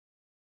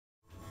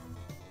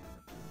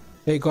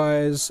Hey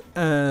guys,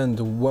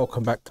 and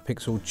welcome back to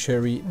Pixel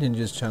Cherry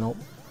Ninja's channel.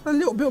 A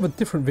little bit of a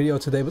different video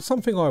today, but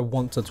something I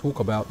want to talk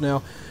about.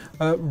 Now,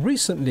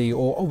 recently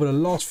or over the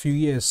last few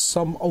years,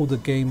 some older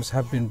games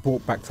have been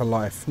brought back to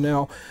life.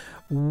 Now,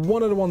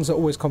 one of the ones that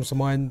always comes to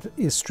mind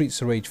is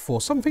Streets of Rage 4.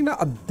 Something that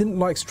I didn't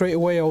like straight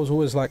away. I was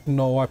always like,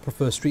 no, I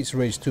prefer Streets of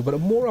Rage 2. But the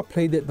more I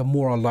played it, the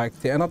more I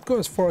liked it. And I'd go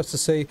as far as to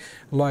say,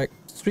 like,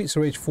 Streets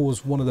of Rage 4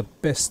 is one of the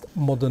best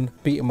modern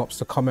beat-em-ups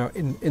to come out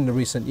in the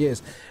recent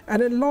years.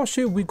 And then last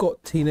year we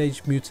got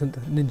Teenage Mutant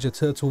Ninja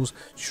Turtles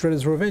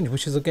Shredder's Revenge,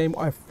 which is a game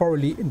I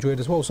thoroughly enjoyed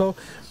as well. So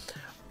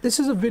this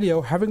is a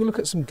video having a look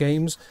at some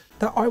games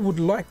that I would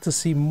like to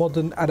see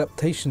modern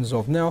adaptations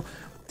of. Now,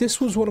 this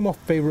was one of my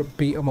favorite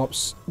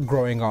beat-em-ups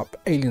growing up,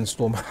 Alien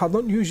Storm. I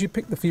don't usually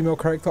pick the female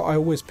character, I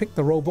always pick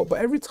the robot, but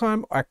every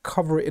time I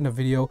cover it in a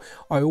video,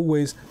 I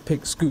always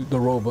pick Scoot the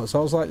robot. So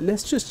I was like,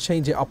 let's just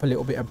change it up a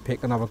little bit and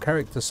pick another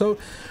character. So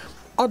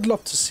I'd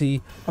love to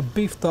see a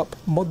beefed up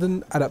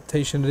modern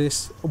adaptation of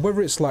this,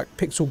 whether it's like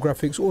pixel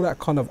graphics, all that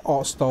kind of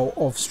art style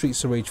of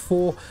Streets of Rage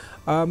 4.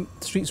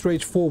 Streets of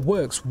Rage 4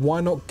 works, why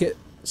not get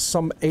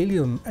some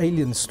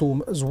Alien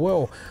Storm as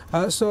well?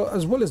 So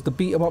as well as the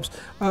beat 'em ups,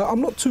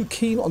 I'm not too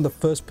keen on the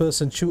first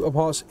person shooter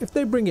parts. If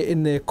they bring it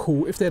in there,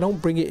 cool. If they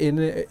don't bring it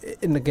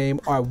in the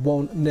game, I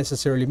won't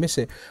necessarily miss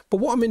it.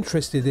 But what I'm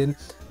interested in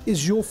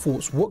is your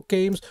thoughts. What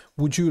games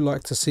would you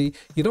like to see?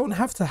 You don't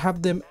have to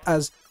have them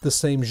as the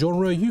same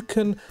genre. You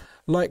can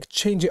like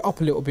change it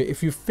up a little bit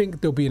if you think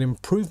there'll be an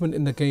improvement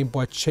in the game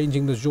by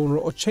changing the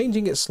genre or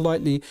changing it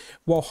slightly,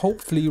 while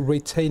hopefully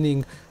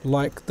retaining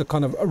like the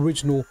kind of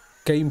original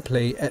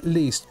gameplay at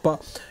least.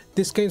 But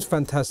this game's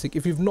fantastic.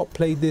 If you've not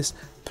played this,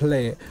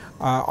 play it.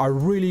 I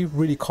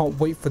really can't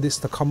wait for this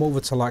to come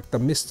over to like the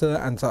Mister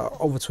and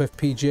over to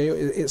FPGA.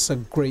 It's a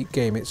great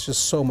game. It's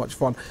just so much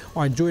fun.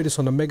 I enjoyed this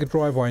on the Mega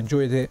Drive. I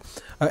enjoyed it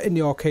in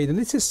the arcade, and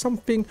this is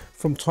something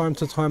from time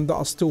to time that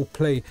I still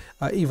play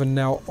even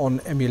now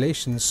on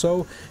emulation.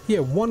 So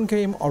yeah, one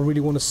game I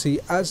really want to see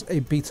as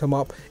a beat 'em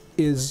up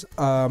is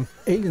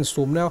Alien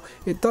Storm. Now,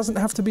 it doesn't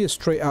have to be a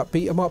straight out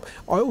beat 'em up.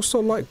 I also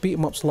like beat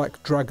 'em ups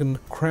like Dragon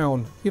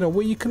Crown, you know,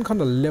 where you can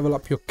kind of level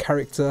up your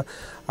character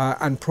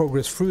and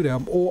progress through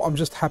them. Or I'm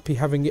just happy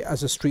having it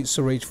as a Streets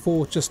of Rage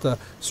 4, just a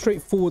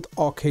straightforward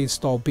arcade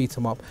style beat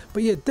 'em up.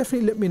 But yeah,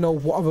 definitely let me know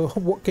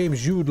what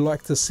games you would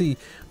like to see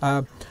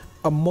a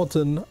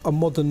modern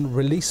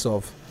release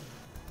of.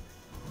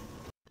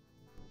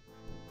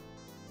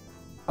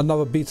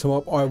 Another beat 'em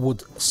up I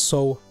would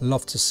so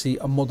love to see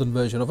a modern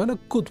version of, and a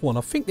good one.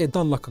 I think they've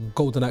done like a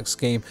Golden Axe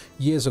game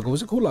years ago.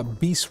 Was it called like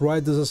Beast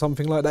Riders or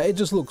something like that? It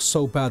just looks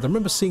so bad. I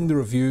remember seeing the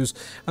reviews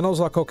and I was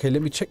like, okay,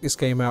 let me check this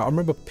game out. I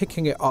remember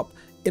picking it up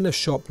in a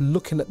shop,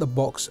 looking at the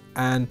box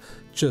and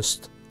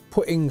just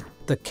putting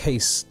the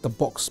case, the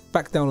box,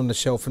 back down on the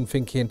shelf and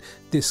thinking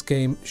this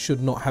game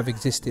should not have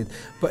existed.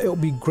 But it'll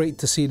be great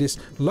to see this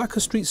like a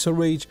Streets of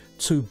Rage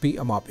 2 beat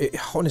 'em up. It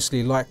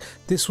honestly, like,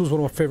 this was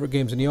one of my favorite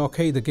games in the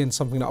arcade. Again,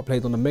 something that I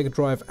played on the Mega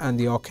Drive and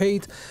the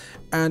arcade,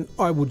 and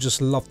I would just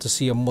love to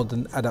see a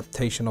modern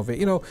adaptation of it,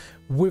 you know,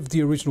 with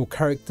the original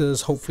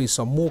characters, hopefully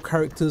some more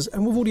characters,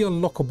 and with all the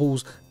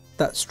unlockables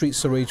that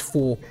Streets of Rage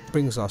 4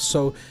 brings us.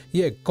 So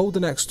yeah,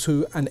 Golden Axe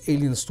 2 and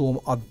Alien Storm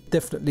are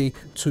definitely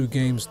two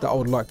games that I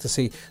would like to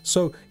see.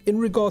 So in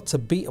regard to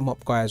beat 'em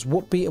up, guys,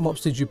 what beat 'em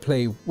ups did you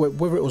play?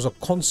 Whether it was a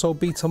console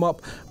beat 'em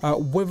up,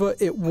 whether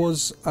it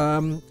was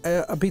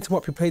a beat 'em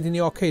up you played in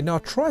the arcade. Now,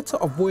 try to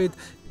avoid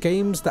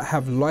games that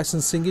have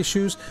licensing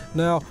issues.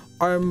 Now,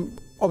 I'm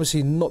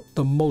obviously not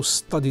the most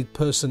studied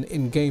person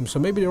in games, so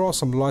maybe there are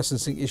some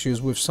licensing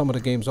issues with some of the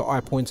games that I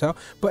point out,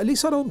 but at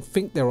least I don't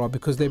think there are,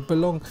 because they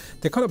kind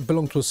of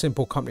belong to a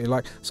simple company.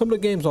 Like some of the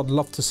games I'd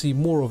love to see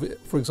more of it,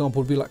 for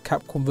example, would be like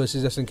Capcom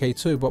versus SNK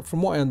 2, but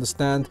from what I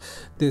understand,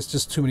 there's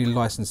just too many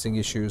licensing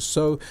issues.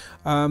 So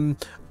a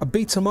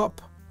beat 'em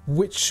up,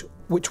 which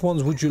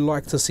ones would you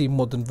like to see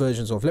modern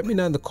versions of? Let me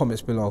know in the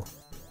comments below.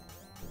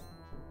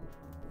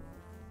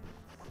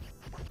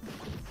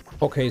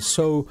 Okay,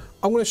 so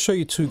I'm going to show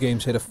you two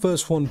games here. The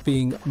first one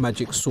being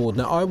Magic Sword.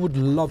 Now, I would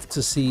love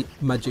to see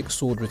Magic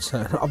Sword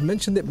return. I've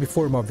mentioned it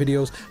before in my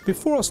videos.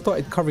 Before I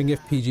started covering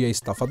FPGA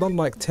stuff, I've done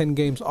like 10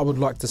 games I would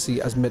like to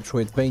see as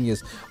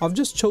Metroidvanias. I've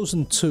just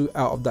chosen 2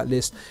 out of that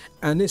list,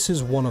 and this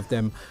is one of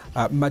them,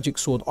 Magic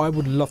Sword. I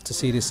would love to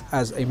see this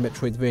as a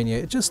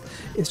Metroidvania.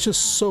 It's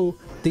just so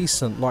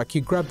decent. Like, you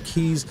grab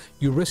keys,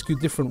 you rescue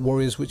different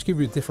warriors which give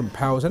you different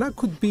powers, and that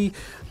could be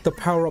the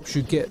power-ups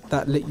you get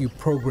that let you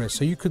progress.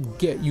 So you could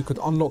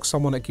unlock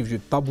someone that gives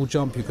you double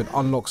jump, you could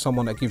unlock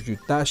someone that gives you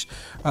dash.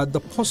 The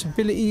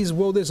possibilities,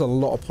 well, there's a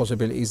lot of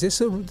possibilities. This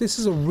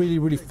is a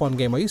really fun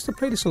game. I used to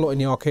play this a lot in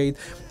the arcade.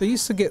 They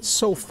used to get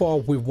so far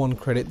with 1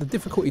 credit. The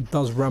difficulty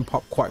does ramp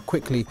up quite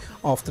quickly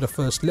after the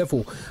first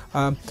level.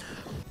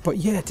 But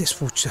yeah, this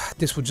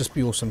would just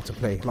be awesome to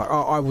play. Like,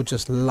 I would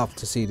just love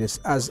to see this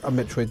as a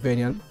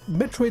Metroidvania.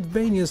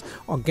 Metroidvanias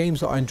are games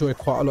that I enjoy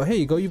quite a lot. Here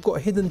you go, you've got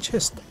a hidden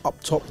chest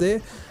up top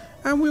there.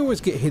 and we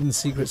always get hidden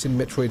secrets in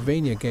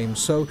Metroidvania games.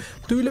 So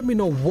do let me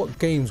know what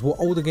games, what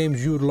older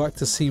games you would like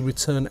to see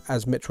return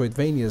as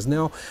Metroidvanias.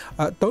 Now,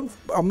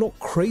 I'm not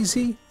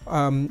crazy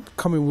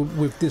coming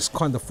with this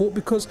kind of thought,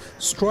 because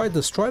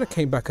Strider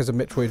came back as a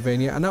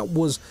Metroidvania, and that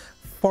was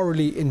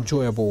thoroughly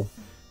enjoyable.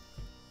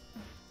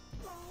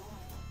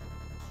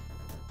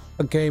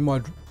 A game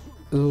I'd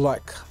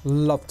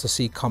love to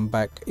see come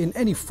back in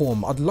any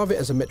form. I'd love it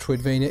as a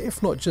Metroidvania,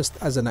 if not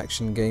just as an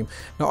action game.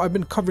 Now, I've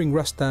been covering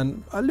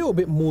Rastan a little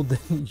bit more than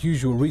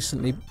usual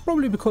recently,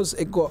 probably because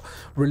it got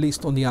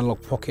released on the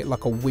Analog Pocket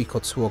like a week or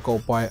two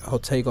ago by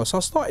Ortega, so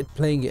I started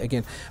playing it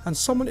again, and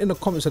someone in the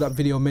comments of that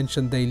video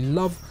mentioned they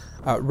love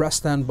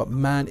Rastan, but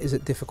man, is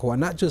it difficult,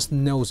 and that just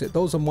nails it.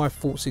 Those are my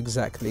thoughts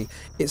exactly.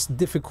 It's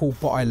difficult,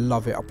 but I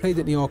love it. I played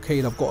it in the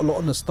arcade, I've got a lot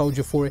of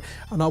nostalgia for it,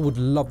 and I would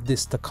love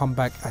this to come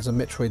back as a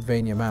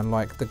Metroidvania, man.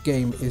 Like, the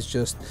game is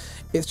just,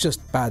 it's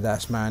just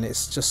badass, man.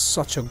 It's just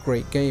such a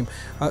great game.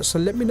 So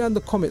let me know in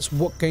the comments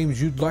what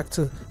games you'd like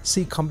to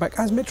see come back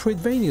as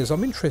Metroidvanias.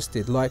 I'm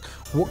interested. Like,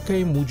 what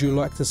game would you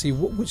like to see?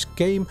 Which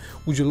game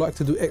would you like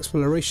to do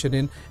exploration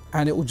in,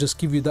 and it will just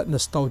give you that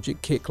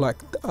nostalgic kick? Like,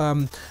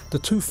 the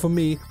two for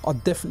me are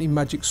definitely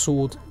Magic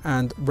Sword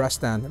and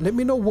Rastan. Let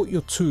me know what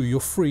your 2,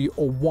 your 3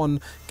 or 1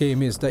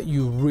 game is that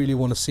you really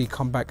want to see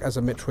come back as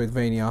a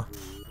Metroidvania.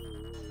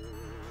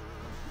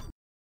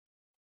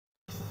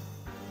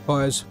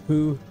 Guys,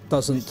 who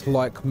doesn't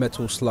like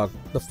Metal Slug?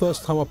 The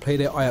first time I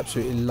played it, I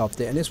absolutely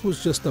loved it, and this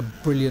was just a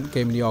brilliant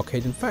game in the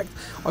arcade. In fact,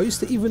 I used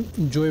to even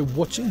enjoy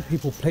watching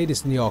people play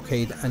this in the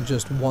arcade and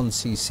just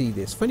 1cc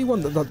this. For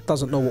anyone that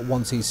doesn't know what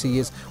 1cc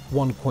is,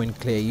 1 coin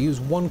clear. You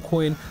use 1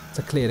 coin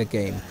to clear the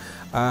game.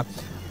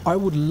 I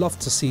would love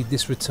to see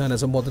this return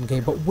as a modern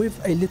game, but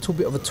with a little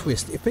bit of a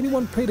twist. If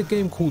anyone played a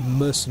game called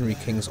Mercenary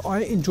Kings,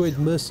 I enjoyed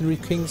Mercenary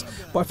Kings,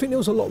 but I think there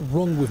was a lot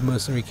wrong with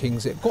Mercenary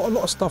Kings. It got a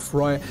lot of stuff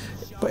right,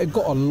 but it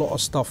got a lot of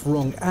stuff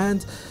wrong.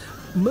 And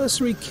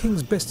Mercenary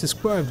Kings, best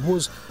described,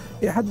 was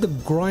it had the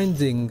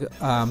grinding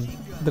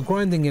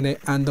in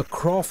it and the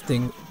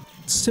crafting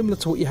similar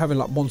to what you have in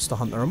like Monster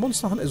Hunter. And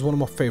Monster Hunter is one of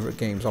my favorite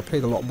games. I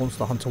played a lot of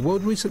Monster Hunter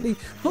World recently,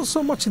 not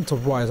so much into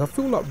Rise. I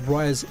feel like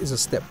Rise is a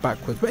step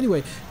backwards. But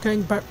anyway,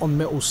 going back on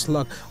Metal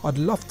Slug, I'd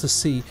love to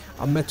see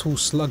a Metal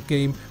Slug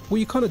game where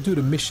you kind of do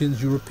the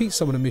missions, you repeat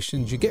some of the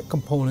missions, you get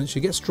components,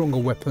 you get stronger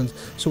weapons,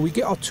 so we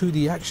get our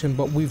 2D action,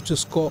 but we've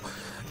just got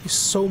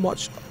so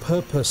much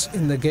purpose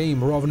in the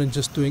game rather than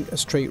just doing a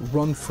straight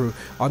run through.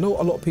 I know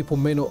a lot of people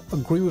may not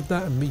agree with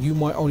that, and you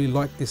might only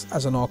like this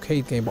as an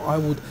arcade game, but I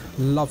would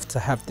love to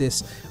have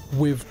this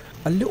with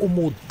a little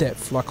more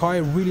depth. Like, I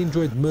really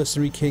enjoyed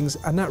Mercenary Kings,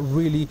 and that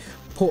really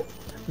put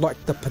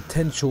like the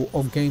potential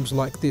of games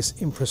like this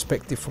in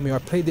perspective for me. I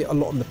played it a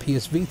lot on the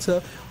PS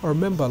Vita. I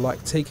remember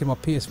like taking my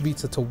PS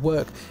Vita to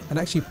work and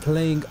actually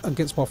playing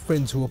against my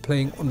friends who were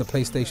playing on the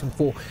PlayStation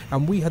 4,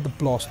 and we had the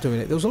blast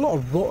doing it. There was a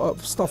lot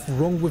of stuff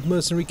wrong with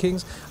Mercenary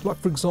Kings, like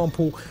for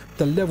example,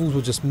 the levels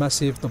were just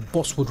massive. The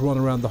boss would run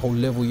around the whole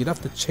level, you'd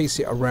have to chase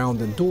it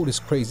around and do all this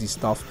crazy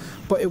stuff,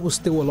 but it was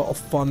still a lot of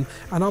fun.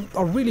 And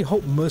I really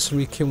hope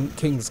Mercenary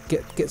Kings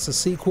gets a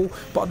sequel,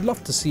 but I'd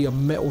love to see a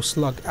Metal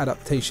Slug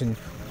adaptation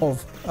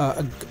of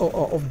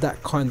that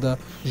kind of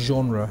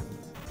genre.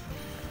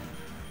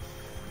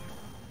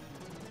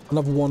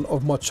 Another one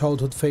of my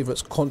childhood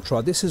favorites,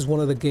 Contra. This is one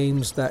of the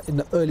games that in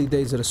the early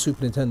days of the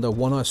Super Nintendo,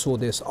 when I saw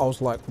this, I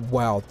was like,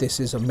 wow,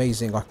 this is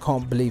amazing. I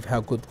can't believe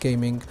how good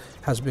gaming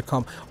has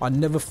become. I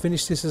never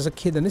finished this as a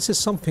kid, and this is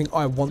something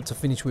I want to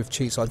finish with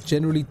cheese. I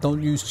generally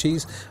don't use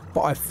cheese,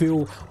 but I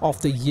feel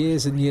after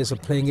years and years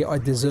of playing it, I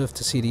deserve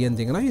to see the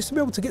ending. And I used to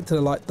be able to get to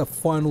the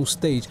final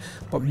stage,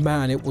 but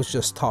man, it was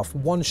just tough.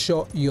 One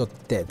shot, you're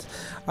dead.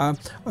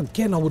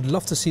 Again, I would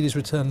love to see this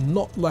return.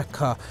 Not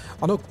like I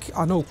know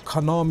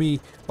Konami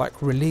like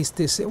released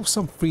this. It was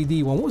some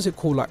 3D one. What was it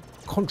called? Like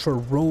Contra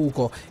Rogue,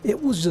 or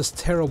it was just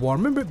terrible. I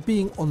remember it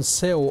being on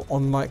sale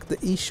on like the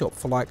eShop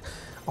for like,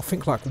 I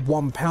think like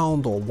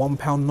 £1 or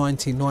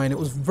 £1.99. It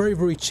was very,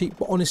 very cheap,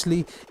 but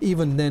honestly,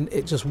 even then,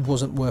 it just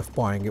wasn't worth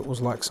buying. It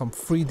was like some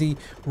 3D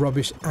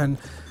rubbish and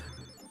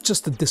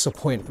just a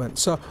disappointment.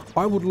 So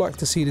I would like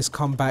to see this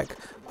come back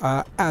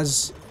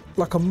as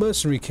like a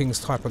Mercenary Kings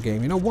type of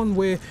game, you know, one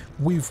where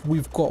we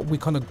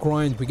kind of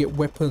grind, we get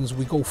weapons,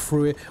 we go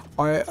through it.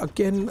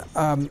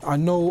 I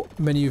know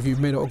many of you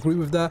may not agree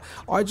with that.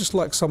 I just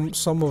like some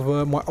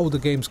of my older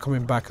games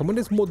coming back, and when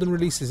there's modern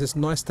releases, it's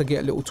nice to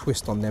get a little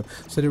twist on them,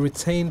 so they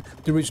retain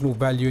the original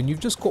value and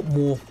you've just got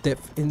more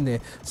depth in there.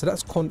 So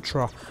that's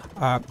Contra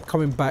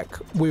coming back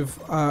with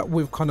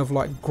kind of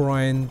like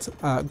grind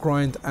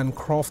and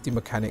crafty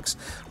mechanics.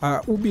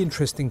 Will be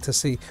interesting to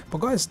see. But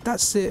guys,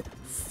 that's it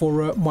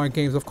for my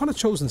games. I've kind of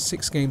chosen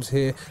 6 games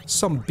here,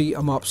 some beat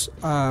 'em ups,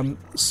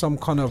 some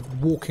kind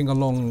of walking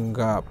along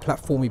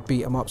platformy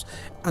beat 'em ups,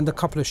 and a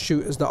couple of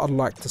shooters that I'd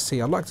like to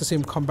see. I'd like to see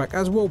them come back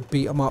as well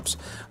beat 'em ups.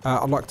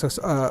 I'd like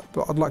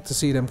to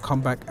see them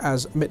come back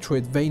as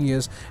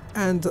Metroidvanias,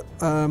 and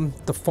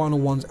the final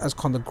ones as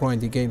kind of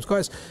grindy games.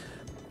 Guys,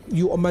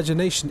 your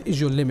imagination is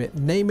your limit.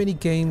 Name any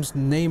games,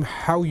 name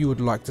how you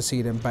would like to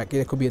see them back.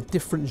 There could be a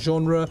different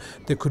genre,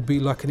 there could be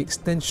like an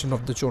extension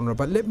of the genre,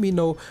 but let me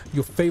know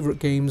your favorite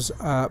games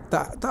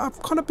that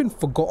I've kind of been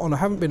forgotten, I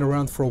haven't been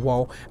around for a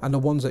while, and the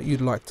ones that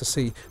you'd like to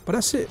see. But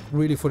that's it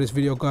really for this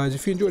video, guys.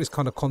 If you enjoy this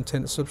kind of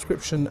content,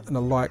 subscription and a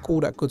like,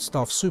 all that good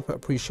stuff, super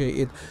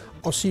appreciated.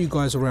 I'll see you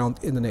guys around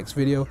in the next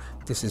video.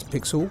 This is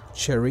Pixel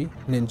Cherry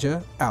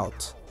Ninja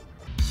out.